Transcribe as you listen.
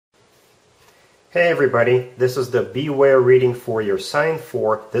Hey everybody, this is the Beware reading for your sign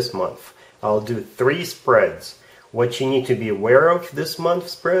for this month. I'll do 3 spreads. What you need to be aware of this month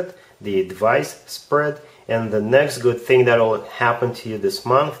spread, the advice spread, and the next good thing that'll happen to you this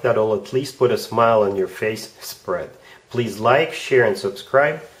month that'll at least put a smile on your face spread. Please like, share, and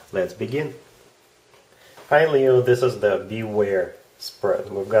subscribe. Let's begin. Hi Leo, this is the Beware spread.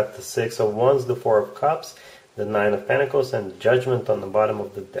 We've got the 6 of Wands, the 4 of Cups, the 9 of Pentacles, and Judgment on the bottom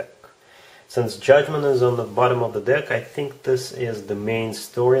of the deck. Since Judgment is on the bottom of the deck, I think this is the main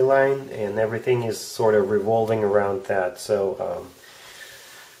storyline, and everything is sort of revolving around that. So,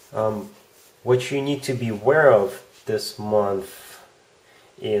 what you need to be aware of this month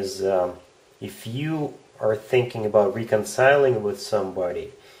is if you are thinking about reconciling with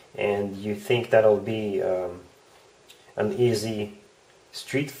somebody, and you think that'll be an easy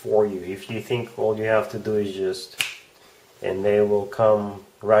street for you, if you think all you have to do is and they will come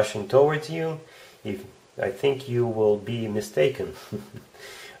rushing towards you, I think you will be mistaken.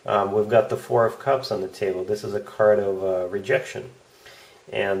 We've got the 4 of Cups on the table. This is a card of rejection.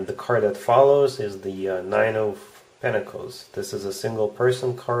 And the card that follows is the 9 of Pentacles. This is a single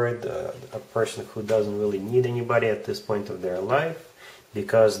person card, a person who doesn't really need anybody at this point of their life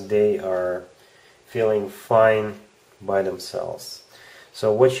because they are feeling fine by themselves.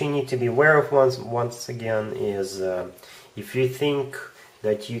 So what you need to be aware of once again is if you think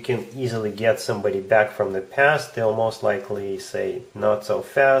that you can easily get somebody back from the past, they'll most likely say not so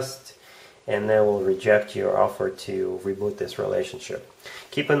fast, and they will reject your offer to reboot this relationship.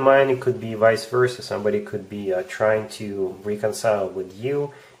 Keep in mind it could be vice versa. Somebody could be trying to reconcile with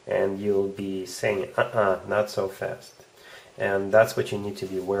you, and you'll be saying not so fast. And that's what you need to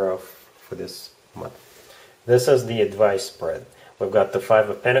be aware of for this month. This is the advice spread. We've got the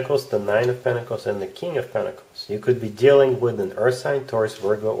 5 of Pentacles, the 9 of Pentacles, and the King of Pentacles. You could be dealing with an Earth sign, Taurus,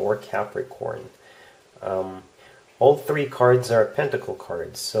 Virgo, or Capricorn. All 3 cards are Pentacle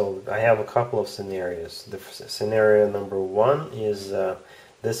cards, so I have a couple of scenarios. The scenario number 1 is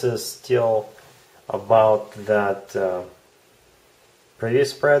this is still about that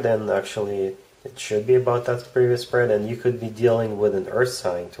previous spread, and actually it should be about that previous spread, and you could be dealing with an Earth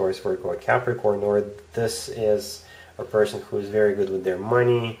sign, Taurus, Virgo, or Capricorn, or this is a person who is very good with their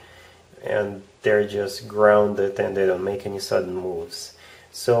money and they're just grounded and they don't make any sudden moves.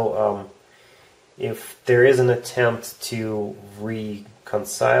 So if there is an attempt to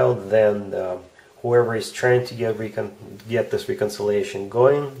reconcile, then whoever is trying to get this reconciliation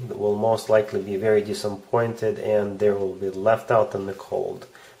going will most likely be very disappointed, and they will be left out in the cold.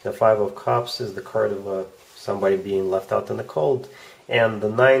 The 5 of Cups is the card of somebody being left out in the cold, and the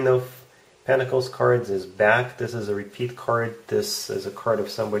 9 of Pentacles cards is back. This is a repeat card. This is a card of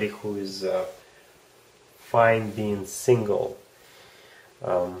somebody who is fine being single.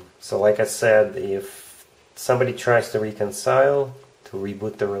 So like I said, if somebody tries to reconcile, to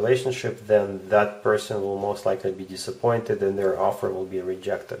reboot the relationship, then that person will most likely be disappointed and their offer will be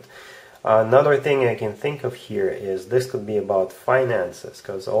rejected. Another thing I can think of here is this could be about finances,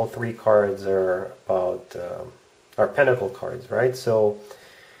 because all 3 cards are about are Pentacle cards, right? So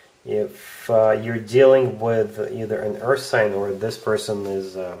if you're dealing with either an Earth sign or this person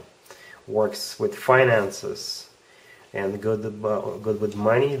is works with finances and good with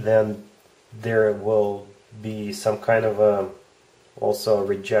money, then there will be some kind of also a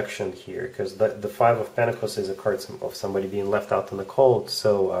rejection here, because the 5 of Pentacles is a card of somebody being left out in the cold.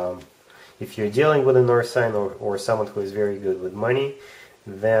 So if you're dealing with an Earth sign or someone who is very good with money,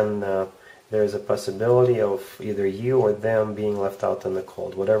 then there's a possibility of either you or them being left out in the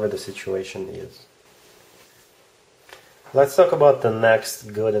cold, whatever the situation is. Let's talk about the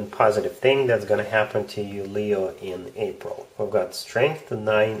next good and positive thing that's going to happen to you, Leo, in April. We've got Strength, the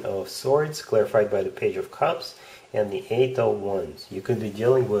 9 of Swords, clarified by the Page of Cups, and the 8 of Wands. You could be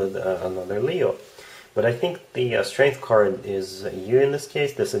dealing with another Leo. But I think the Strength card is you in this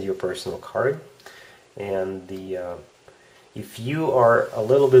case. This is your personal card. And if you are a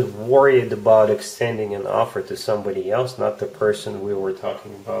little bit worried about extending an offer to somebody else, not the person we were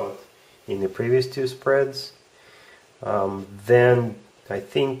talking about in the previous 2 spreads, then I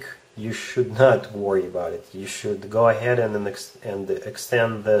think you should not worry about it. You should go ahead and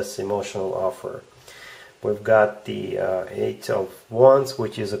extend this emotional offer. We've got the 8 of Wands,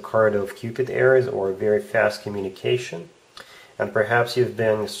 which is a card of Cupid errors or very fast communication. And perhaps you've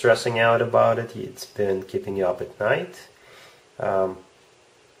been stressing out about it. It's been keeping you up at night.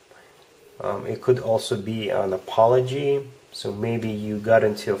 It could also be an apology. So maybe you got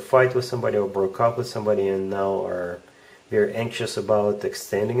into a fight with somebody or broke up with somebody and now are very anxious about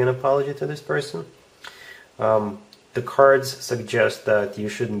extending an apology to this person. the cards suggest that you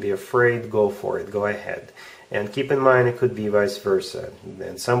shouldn't be afraid. Go for it. Go ahead. And keep in mind, it could be vice versa.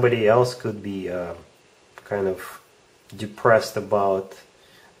 And somebody else could be kind of depressed about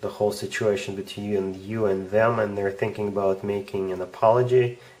the whole situation between you and them, and they're thinking about making an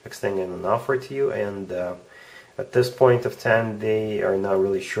apology, extending an offer to you, and at this point of time they are not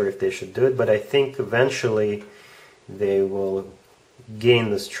really sure if they should do it, but I think eventually they will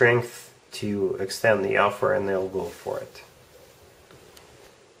gain the strength to extend the offer and they'll go for it.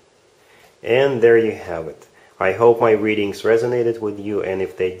 And there you have it. I hope my readings resonated with you, and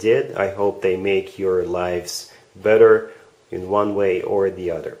if they did, I hope they make your lives better in one way or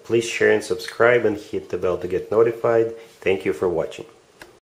the other. Please share and subscribe and hit the bell to get notified. Thank you for watching.